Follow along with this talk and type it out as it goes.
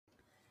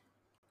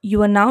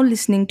You are now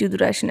listening to the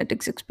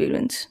Rationetics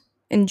Experience.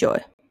 Enjoy.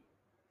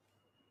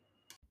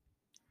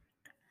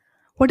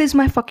 What is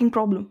my fucking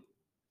problem?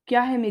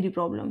 क्या है मेरी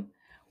problem?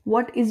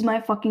 What is my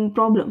fucking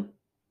problem?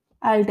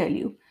 I'll tell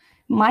you.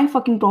 My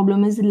fucking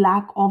problem is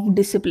lack of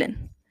discipline.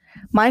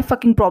 My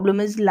fucking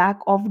problem is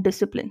lack of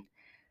discipline.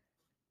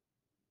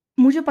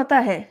 मुझे पता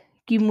है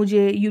कि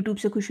मुझे YouTube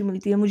से खुशी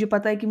मिलती है, मुझे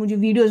पता है कि मुझे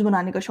वीडियोज़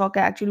बनाने का शौक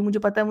है एक्चुअली, मुझे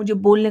पता है मुझे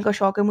बोलने का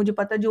शौक है, मुझे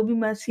पता है जो भी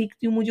मैं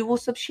सीखती हूँ, मुझे वो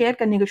सब शेयर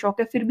करने का शौक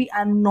है, फिर भी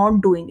I am not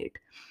doing it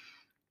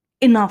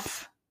enough.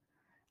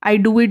 I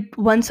do it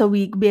once a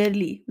week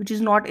barely, which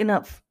is not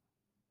enough.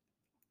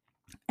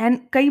 And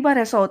कई बार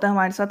ऐसा होता है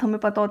हमारे साथ, हमें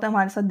पता होता है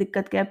हमारे साथ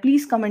दिक्कत क्या है।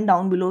 प्लीज कमेंट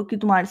डाउन बिलो कि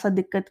तुम्हारे साथ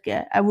दिक्कत क्या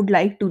है। I would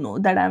like to know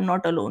that I am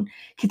not alone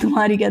कि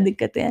तुम्हारी क्या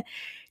दिक्कतें हैं।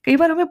 कई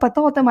बार हमें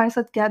पता होता है हमारे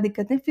साथ क्या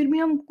दिक्कत है, फिर भी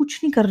हम कुछ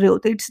नहीं कर रहे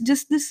होते। It's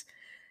just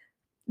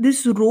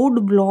this road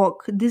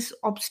block, this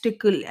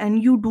obstacle,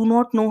 and you do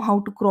not know how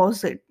to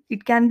cross it.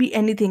 It can be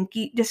anything.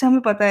 कि जैसे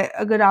हमें पता है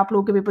अगर आप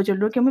लोगों के पेपर चल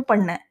रहे हो कि हमें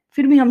पढ़ना है,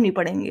 फिर भी हम नहीं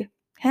पढ़ेंगे।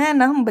 है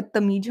ना, हम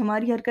बदतमीज,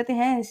 हमारी हरकतें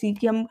हैं ऐसी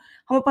कि हम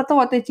हमें पता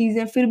होता है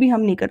चीजें, फिर भी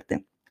हम नहीं करते।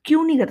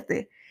 क्यों नहीं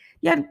करते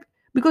यार?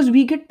 Because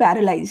we get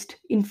paralysed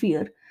in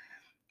fear.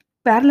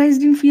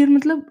 Paralysed in fear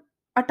मतलब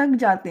अटक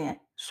जाते हैं,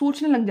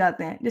 सोचने लग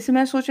जाते हैं। जैसे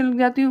मैं सोचने लग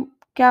जाती हूँ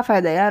क्या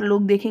फायदा है यार,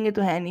 लोग देखेंगे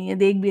तो है नहीं है,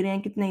 देख भी रहे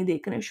हैं कितना ही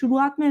देख रहे हैं।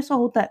 शुरुआत में ऐसा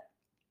होता है,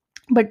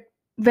 but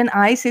when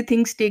I say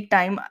things take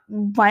time,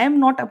 why I'm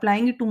not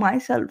applying it to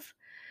myself?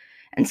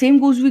 And same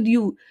goes with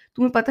you.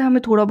 तुम्हें पता है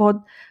हमें थोड़ा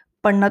बहुत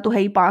पढ़ना तो है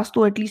ही, पास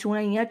तो एटलीस्ट होना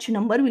ही है, अच्छे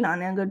नंबर भी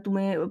लाने हैं। अगर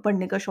तुम्हें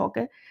पढ़ने का शौक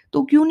है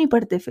तो क्यों नहीं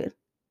पढ़ते फिर?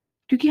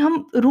 क्योंकि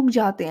हम रुक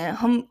जाते हैं,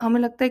 हम हमें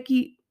लगता है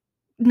कि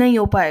नहीं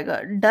हो पाएगा।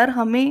 डर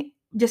हमें,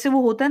 जैसे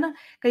वो होता है ना,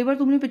 कई बार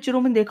तुमने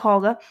पिक्चरों में देखा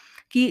होगा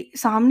कि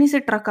सामने से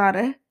ट्रक आ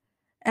रहा है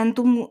एंड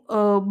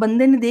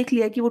बंदे ने देख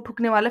लिया कि वो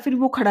ठुकने वाला है, फिर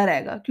वो खड़ा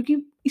रहेगा क्योंकि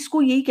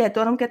इसको यही कहते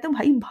हैं। और हम कहते हैं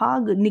भाई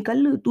भाग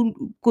निकल, तू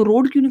को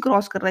रोड क्यों नहीं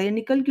क्रॉस कर रहा है, या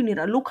निकल क्यों नहीं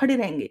रहा। लोग खड़े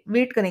रहेंगे,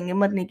 वेट करेंगे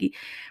मरने की।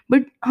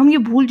 बट हम ये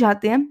भूल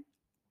जाते हैं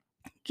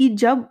कि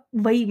जब,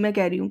 वही मैं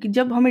कह रही हूँ कि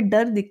जब हमें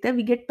डर दिखता है,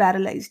 we get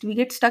paralysed, we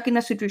get stuck in a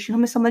situation.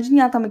 हमें समझ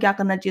नहीं आता हमें क्या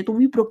करना चाहिए, तो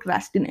we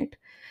procrastinate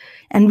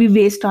and we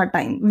waste our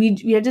time.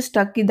 We are just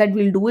stuck that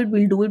we'll do it,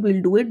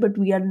 but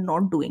we are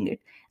not doing it,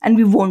 and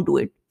we won't do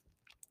it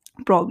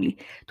probably.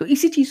 तो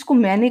इसी चीज को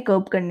मैंने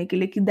कर्ब करने के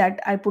लिए कि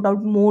that I put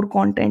out more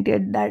content,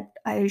 that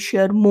I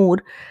share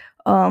more,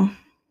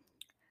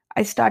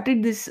 I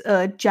started this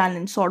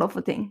challenge sort of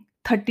a thing,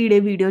 30-day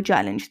video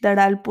challenge,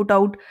 that I'll put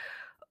out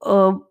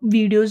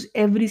videos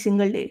every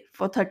single day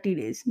for 30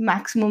 days,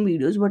 maximum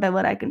videos,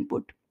 whatever I can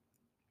put.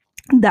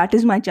 That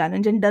is my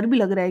challenge. And डर भी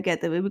लग रहा है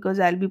कहते हुए, because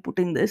I'll be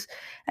putting this,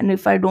 and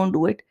if I don't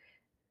do it,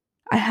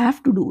 I have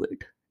to do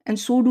it,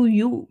 and so do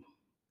you.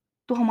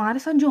 तो हमारे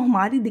साथ जो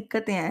हमारी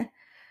दिक्कतें हैं,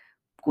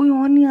 कोई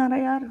और नहीं आ रहा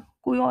यार,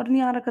 कोई और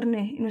नहीं आ रहा करने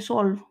इन्हें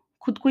सॉल्व,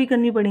 खुद को ही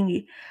करनी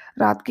पड़ेंगी।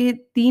 रात के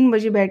 3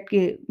 बजे बैठ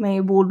के मैं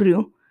ये बोल रही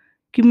हूँ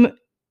कि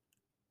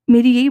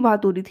मेरी यही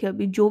बात हो रही थी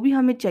अभी, जो भी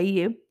हमें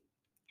चाहिए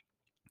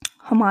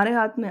हमारे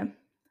हाथ में है।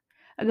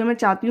 अगर मैं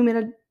चाहती हूँ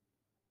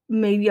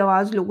मेरी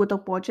आवाज़ लोगों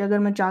तक पहुँचे, अगर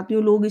मैं चाहती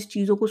हूँ लोग इस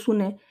चीज़ों को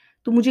सुने,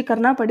 तो मुझे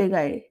करना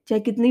पड़ेगा ये, चाहे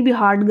कितनी भी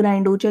हार्ड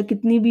ग्राइंड हो, चाहे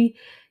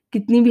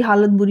कितनी भी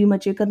हालत बुरी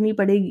मचे, करनी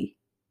पड़ेगी।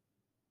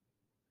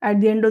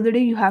 At the end of the day,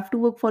 you have to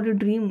work for your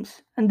dreams,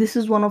 and this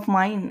is one of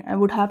mine. I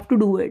would have to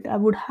do it. I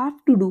would have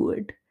to do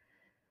it.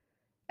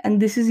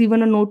 And this is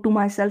even a note to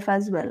myself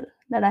as well,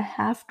 that I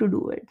have to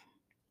do it.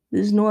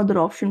 There's no other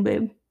option,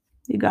 babe.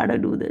 You gotta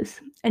do this.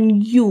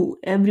 And you,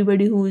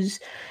 everybody who's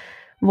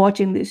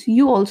watching this,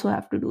 you also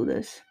have to do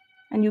this.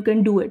 And you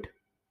can do it.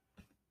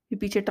 ये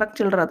पीछे truck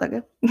चल रहा था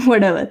क्या?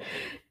 Whatever.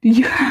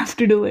 You have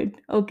to do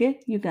it. Okay?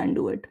 You can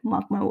do it.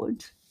 Mark my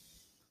words.